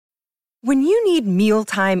When you need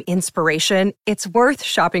mealtime inspiration, it's worth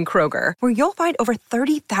shopping Kroger, where you'll find over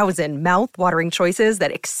 30,000 mouth-watering choices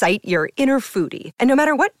that excite your inner foodie. And no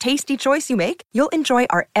matter what tasty choice you make, you'll enjoy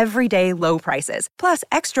our everyday low prices, plus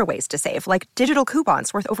extra ways to save, like digital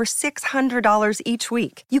coupons worth over $600 each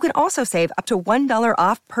week. You can also save up to $1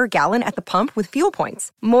 off per gallon at the pump with fuel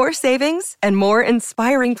points. More savings and more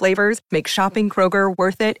inspiring flavors make shopping Kroger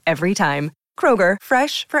worth it every time. Kroger,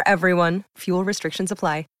 fresh for everyone. Fuel restrictions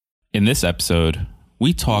apply. In this episode,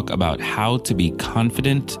 we talk about how to be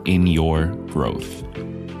confident in your growth.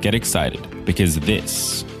 Get excited, because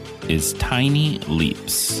this is Tiny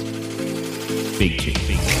Leaps. Big change.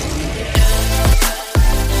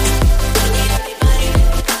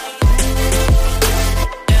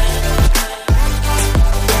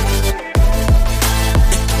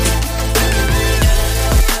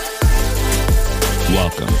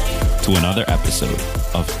 Welcome to another episode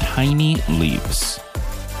of Tiny Leaps.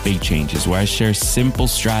 Big Changes, where I share simple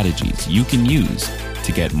strategies you can use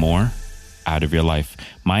to get more out of your life.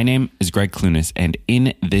 My name is Greg Clunas, and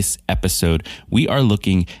in this episode, we are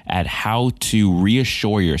looking at how to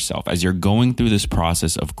reassure yourself as you're going through this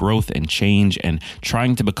process of growth and change and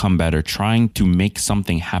trying to become better, trying to make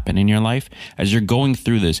something happen in your life. As you're going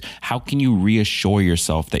through this, how can you reassure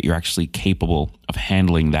yourself that you're actually capable of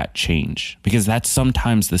handling that change? Because that's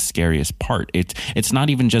sometimes the scariest part. It's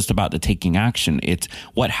not even just about the taking action. It's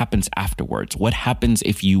what happens afterwards. What happens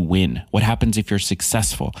if you win? What happens if you're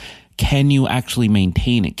successful? Can you actually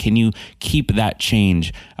maintain it? Can you keep that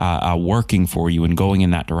change working for you and going in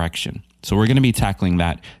that direction? So we're going to be tackling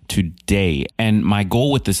that today. And my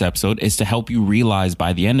goal with this episode is to help you realize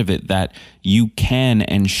by the end of it that you can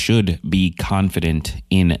and should be confident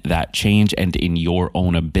in that change and in your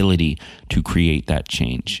own ability to create that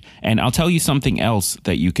change. And I'll tell you something else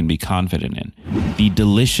that you can be confident in. The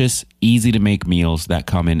delicious, easy to make meals that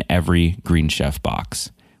come in every Green Chef box.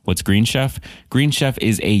 What's Green Chef? Green Chef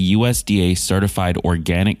is a USDA certified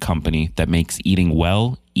organic company that makes eating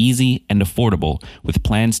well, easy, and affordable with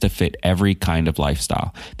plans to fit every kind of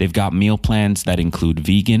lifestyle. They've got meal plans that include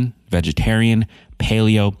vegan, vegetarian,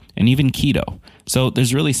 paleo, and even keto. So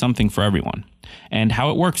there's really something for everyone. And how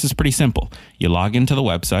it works is pretty simple. You log into the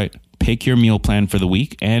website, pick your meal plan for the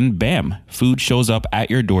week, and bam, food shows up at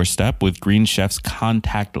your doorstep with Green Chef's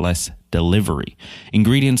contactless delivery.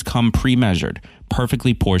 Ingredients come pre-measured,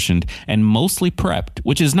 perfectly portioned, and mostly prepped,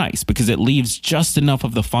 which is nice because it leaves just enough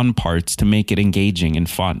of the fun parts to make it engaging and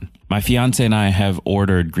fun. My fiance and I have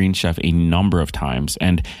ordered Green Chef a number of times,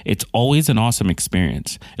 and it's always an awesome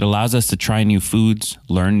experience. It allows us to try new foods,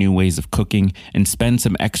 learn new ways of cooking, and spend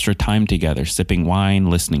some extra time together, sipping wine,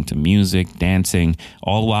 listening to music, dancing,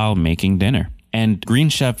 all while making dinner. And Green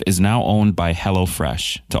Chef is now owned by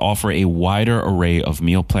HelloFresh to offer a wider array of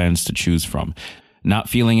meal plans to choose from. Not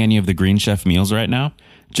feeling any of the Green Chef meals right now?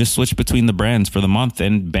 Just switch between the brands for the month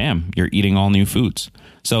and bam, you're eating all new foods.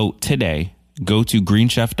 So today, go to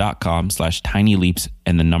greenchef.com/tinyleaps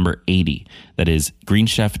and the number 80. That is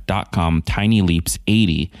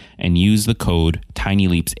greenchef.com/tinyleaps80 and use the code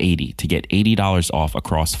tinyleaps80 to get $80 off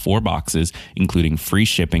across 4 boxes, including free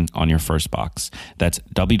shipping on your first box. That's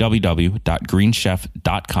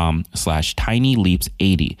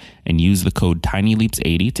www.greenchef.com/tinyleaps80 and use the code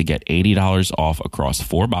tinyleaps80 to get $80 off across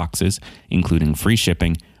 4 boxes, including free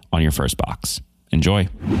shipping on your first box. Enjoy.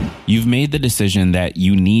 You've made the decision that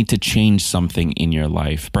you need to change something in your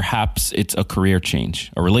life. Perhaps it's a career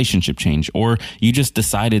change, a relationship change, or you just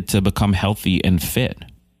decided to become healthy and fit.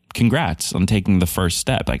 Congrats on taking the first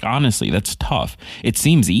step. Like, honestly, that's tough. It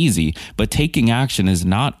seems easy, but taking action is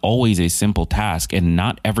not always a simple task, and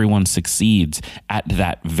not everyone succeeds at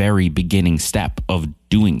that very beginning step of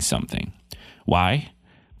doing something. Why?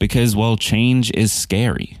 Because, well, change is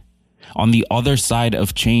scary. On the other side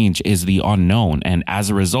of change is the unknown, and as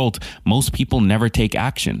a result, most people never take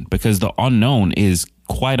action because the unknown is,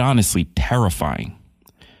 quite honestly, terrifying.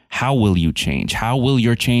 How will you change? How will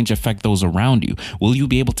your change affect those around you? Will you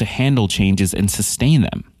be able to handle changes and sustain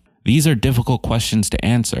them? These are difficult questions to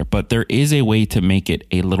answer, but there is a way to make it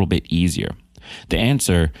a little bit easier. The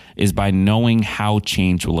answer is by knowing how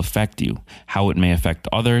change will affect you, how it may affect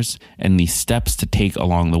others, and the steps to take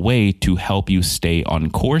along the way to help you stay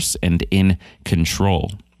on course and in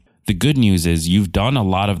control. The good news is you've done a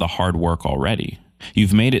lot of the hard work already.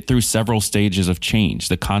 You've made it through several stages of change,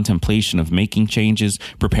 the contemplation of making changes,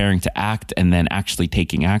 preparing to act, and then actually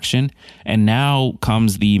taking action. And now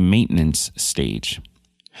comes the maintenance stage.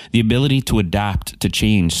 The ability to adapt to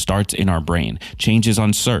change starts in our brain. Change is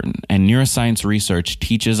uncertain, and neuroscience research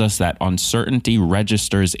teaches us that uncertainty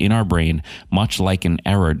registers in our brain much like an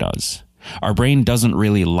error does. Our brain doesn't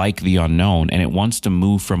really like the unknown, and it wants to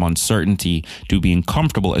move from uncertainty to being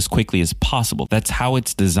comfortable as quickly as possible. That's how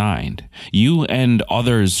it's designed. You and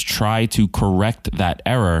others try to correct that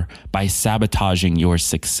error by sabotaging your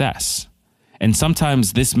success. And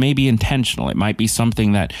sometimes this may be intentional. It might be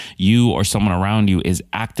something that you or someone around you is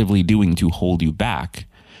actively doing to hold you back.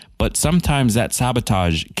 But sometimes that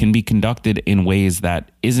sabotage can be conducted in ways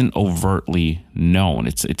that isn't overtly known.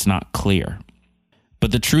 It's not clear.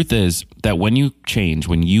 But the truth is that when you change,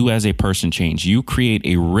 when you as a person change, you create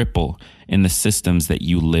a ripple in the systems that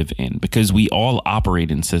you live in, because we all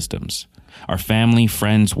operate in systems. Our family,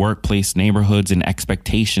 friends, workplace, neighborhoods, and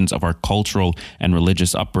expectations of our cultural and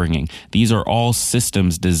religious upbringing. These are all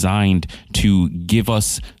systems designed to give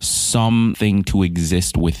us something to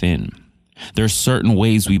exist within. There are certain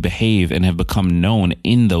ways we behave and have become known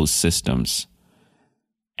in those systems.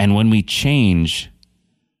 And when we change,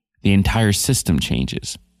 the entire system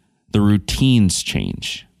changes. The routines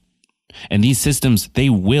change. And these systems, they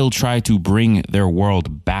will try to bring their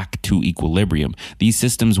world back to equilibrium. These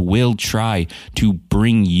systems will try to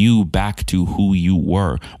bring you back to who you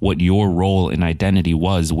were, what your role and identity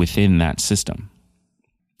was within that system.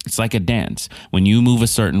 It's like a dance. When you move a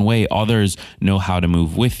certain way, others know how to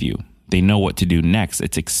move with you. They know what to do next.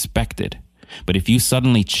 It's expected. But if you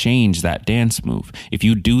suddenly change that dance move, if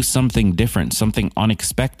you do something different, something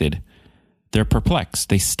unexpected, they're perplexed.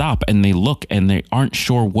 They stop and they look and they aren't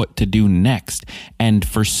sure what to do next. And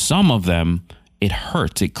for some of them, it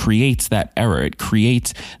hurts. It creates that error. It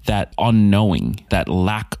creates that unknowing, that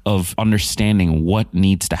lack of understanding what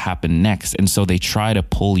needs to happen next. And so they try to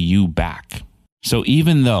pull you back. So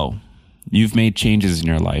even though you've made changes in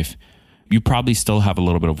your life, you probably still have a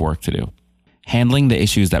little bit of work to do. Handling the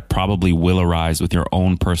issues that probably will arise with your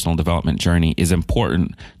own personal development journey is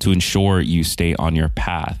important to ensure you stay on your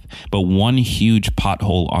path. But one huge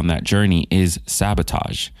pothole on that journey is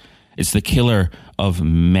sabotage. It's the killer of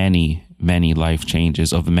many, many life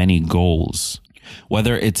changes, of many goals.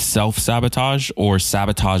 Whether it's self-sabotage or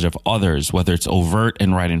sabotage of others, whether it's overt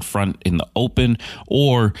and right in front in the open,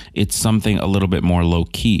 or it's something a little bit more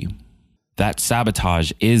low-key. That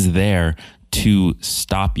sabotage is there to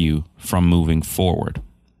stop you from moving forward.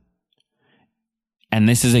 And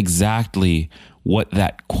this is exactly what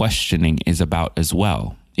that questioning is about as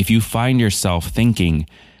well. If you find yourself thinking,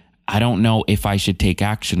 I don't know if I should take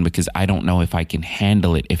action because I don't know if I can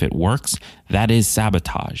handle it, if it works, that is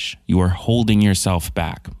sabotage. You are holding yourself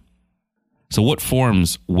back. So what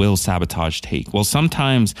forms will sabotage take? Well,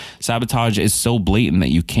 sometimes sabotage is so blatant that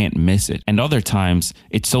you can't miss it. And other times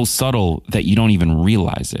it's so subtle that you don't even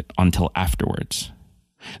realize it until afterwards.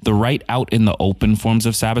 The right out in the open forms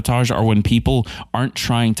of sabotage are when people aren't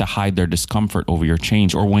trying to hide their discomfort over your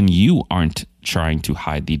change, or when you aren't trying to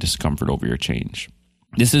hide the discomfort over your change.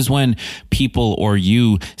 This is when people or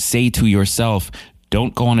you say to yourself,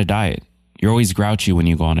 don't go on a diet. You're always grouchy when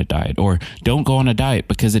you go on a diet, or don't go on a diet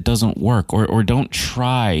because it doesn't work, or don't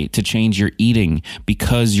try to change your eating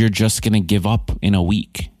because you're just going to give up in a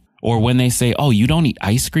week. Or when they say, oh, you don't eat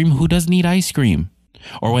ice cream? Who doesn't eat ice cream?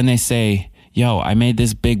 Or when they say, yo, I made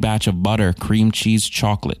this big batch of butter, cream cheese,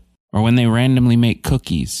 chocolate. Or when they randomly make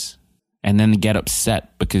cookies and then get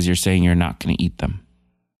upset because you're saying you're not going to eat them.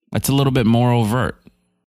 That's a little bit more overt.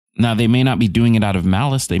 Now, they may not be doing it out of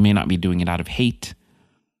malice. They may not be doing it out of hate.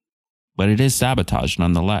 But it is sabotage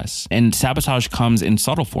nonetheless. And sabotage comes in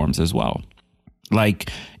subtle forms as well.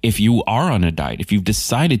 Like if you are on a diet, if you've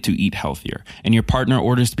decided to eat healthier and your partner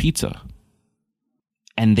orders pizza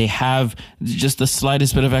and they have just the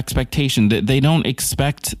slightest bit of expectation, they don't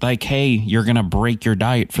expect like, hey, you're going to break your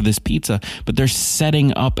diet for this pizza, but they're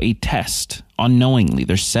setting up a test unknowingly.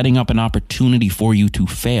 They're setting up an opportunity for you to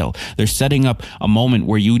fail. They're setting up a moment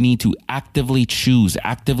where you need to actively choose,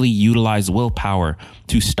 actively utilize willpower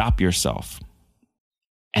to stop yourself.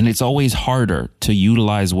 And it's always harder to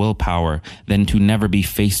utilize willpower than to never be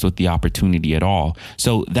faced with the opportunity at all.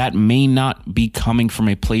 So that may not be coming from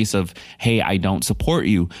a place of, hey, I don't support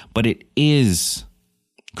you, but it is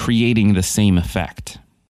creating the same effect.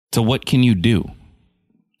 So what can you do?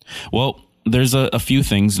 Well, there's a few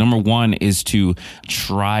things. Number one is to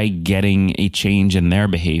try getting a change in their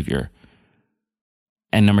behavior.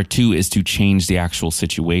 And number two is to change the actual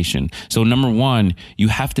situation. So number one, you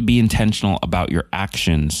have to be intentional about your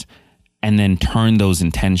actions and then turn those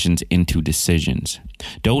intentions into decisions.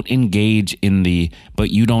 Don't engage in the, but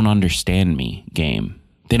you don't understand me game.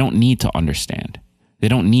 They don't need to understand. They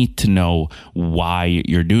don't need to know why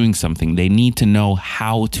you're doing something. They need to know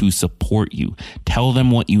how to support you. Tell them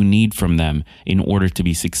what you need from them in order to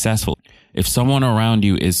be successful. If someone around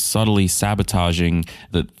you is subtly sabotaging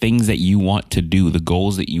the things that you want to do, the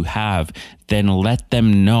goals that you have, then let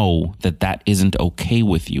them know that that isn't okay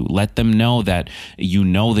with you. Let them know that you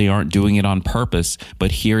know they aren't doing it on purpose,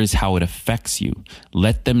 but here is how it affects you.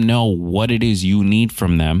 Let them know what it is you need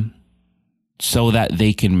from them so that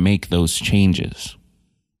they can make those changes.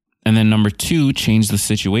 And then number 2, change the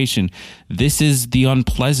situation. This is the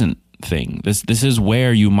unpleasant thing. This is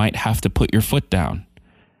where you might have to put your foot down.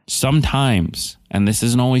 Sometimes, and this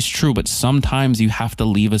isn't always true, but sometimes you have to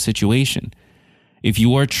leave a situation. If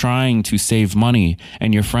you are trying to save money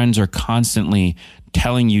and your friends are constantly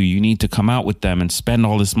telling you you need to come out with them and spend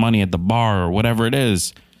all this money at the bar or whatever it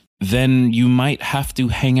is, then you might have to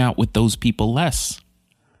hang out with those people less.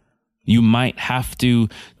 You might have to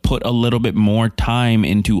put a little bit more time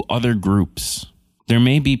into other groups. There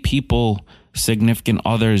may be people, significant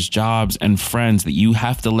others, jobs, and friends that you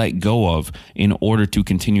have to let go of in order to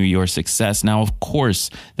continue your success. Now, of course,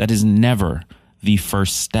 that is never the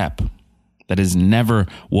first step. That is never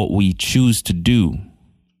what we choose to do.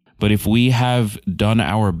 But if we have done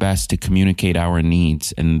our best to communicate our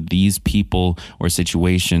needs and these people or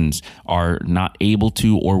situations are not able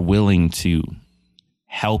to or willing to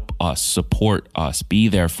help us, support us, be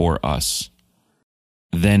there for us,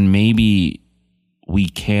 then maybe we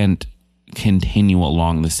can't continue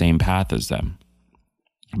along the same path as them,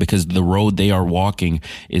 because the road they are walking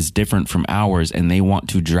is different from ours and they want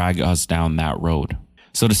to drag us down that road.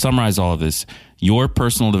 So to summarize all of this, your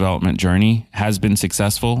personal development journey has been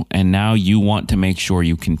successful and now you want to make sure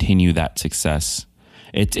you continue that success.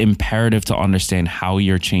 It's imperative to understand how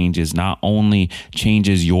your changes not only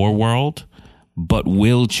changes your world, but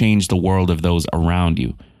will change the world of those around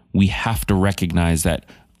you. We have to recognize that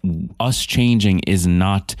us changing is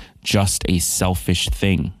not just a selfish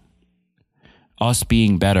thing. Us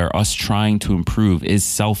being better, us trying to improve is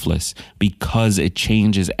selfless because it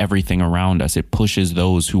changes everything around us. It pushes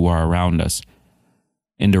those who are around us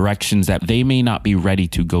in directions that they may not be ready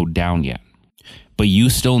to go down yet. But you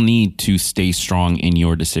still need to stay strong in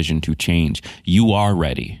your decision to change. You are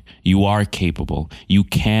ready. You are capable. You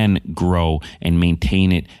can grow and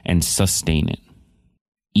maintain it and sustain it.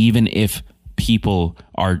 Even if people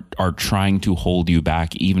are trying to hold you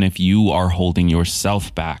back, even if you are holding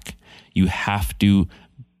yourself back, you have to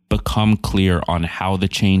become clear on how the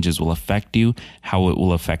changes will affect you, how it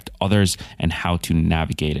will affect others, and how to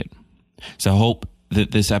navigate it. So I hope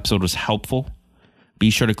that this episode was helpful. Be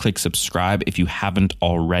sure to click subscribe if you haven't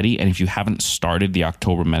already. And if you haven't started the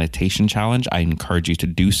October Meditation Challenge, I encourage you to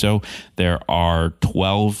do so. There are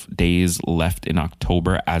 12 days left in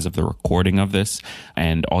October as of the recording of this.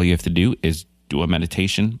 And all you have to do is do a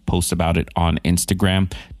meditation, post about it on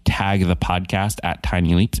Instagram, tag the podcast at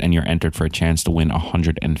Tiny Leaps, and you're entered for a chance to win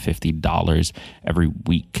 $150 every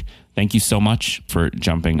week. Thank you so much for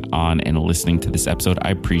jumping on and listening to this episode.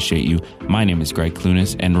 I appreciate you. My name is Greg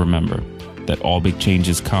Clunas, and remember that all big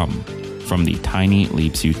changes come from the tiny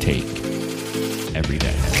leaps you take every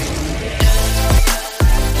day.